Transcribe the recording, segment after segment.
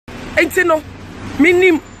enti no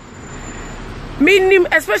minim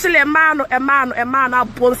especially a man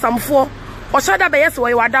abonsamfo o shoda be yes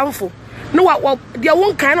we wadamfo no wa dia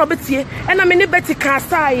won kan no betie e na me ne beti ka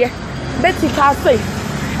saaye beti ka sai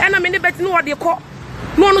e na me ne beti no de ko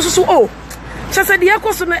no so o chese de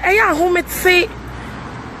ekoso no e ya ahomete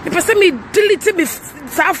the person me delete me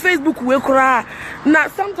sa Facebook we kura na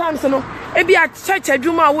sometimes no e be a church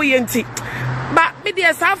adwuma wo yenti but me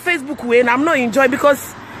dey sa Facebook we na I'm not enjoy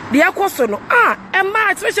because the ekoso no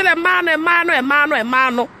especially a man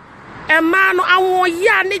awon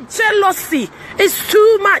ya ni jealousy is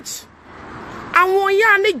too much awon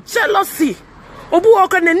ya ni jealousy obu o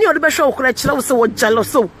kan ni o de be hwe okura kire wo se wo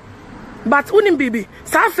jealous but unim bibi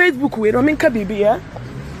sa Facebook we no menka bibi ya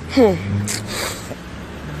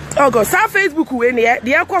oh god sa Facebook we ne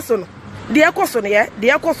de ekoso no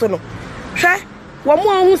hwe wo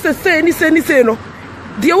mo hu se ni no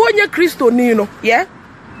de wonye Kristo ni no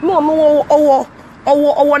no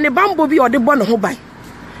owo ne bambo bi o de bo ne ho ban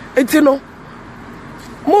enti no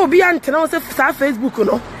mo bi antena o se sa Facebook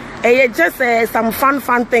no just some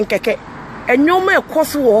fun thing keke enyoma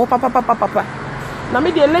ekoso wo papa na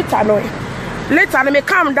me de later no me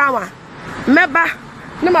calm down meba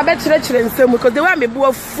na ma be kire nsem because the way me bu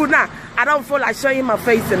afu na I don't feel like showing my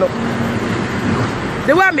face no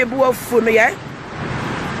the way me bu afu no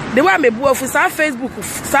the way me bu afu sa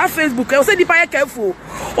Facebook e say di pa ye careful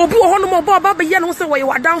obi wo hono mo ba be ye no say we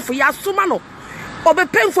wadanfo ya soma no obe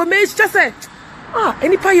pay information just say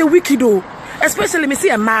any pa ye wicked o especially me see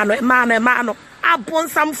a man no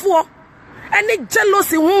abonsamfo any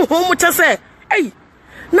jealousy ho mo che say hey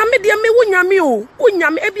na me de me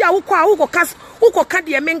wunyame e bia wo ka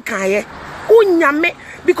de me nkaye wunyame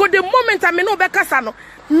because the moment I me no be kasa no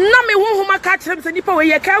na me ho ma ka kire me say nipa we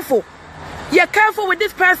ye careful with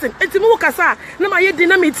this person enti me wo kasa na ma ye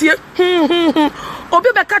dynamic tie obi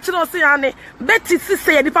be ka kire o say ane beti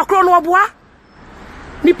sise ye nipa kro no oboa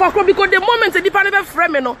nipa kro because the moment nipa ne be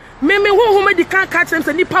frame me no me ho ma di kan ka kire me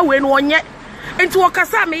say nipa we no onye enti wo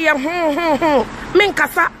kasa me ye me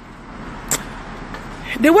nkasa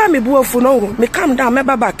the way me buafu no me calm down me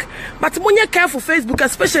back but munye careful Facebook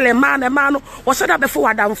especially man no wo should be for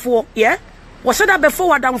wadamfo wo should be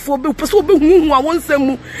for wadamfo be person be hu a wonsam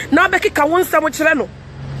mu na be keka wonsam kire no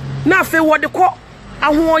na afi wo de ko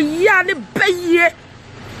ahoya ne beye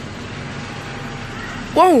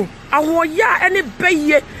wo ahoya ene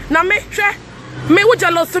beye na me hwe me wo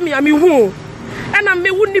jealous me am hu and na me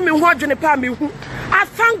wuni me hu adwene pa me hu I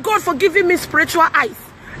thank God for giving me spiritual eyes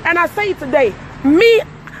and I say it today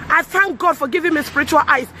I thank God for giving me spiritual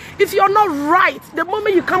eyes. If you're not right, the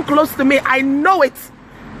moment you come close to me, I know it.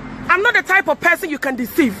 I'm not the type of person you can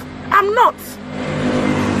deceive. I'm not.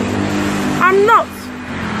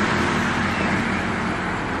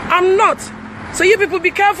 So you people be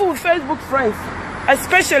careful with Facebook friends,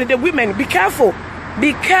 especially the women. Be careful.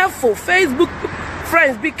 Facebook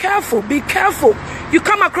friends, be careful. You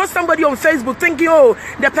come across somebody on Facebook thinking, oh,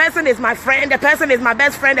 the person is my friend, the person is my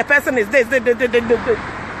best friend, the person is this.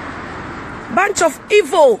 Bunch of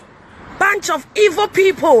evil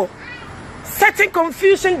people setting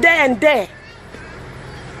confusion there and there.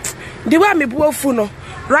 The way me buofuno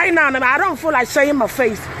right now, I don't feel like showing my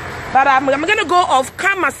face, but I'm gonna go off,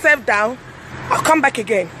 calm myself down. I'll come back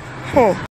again.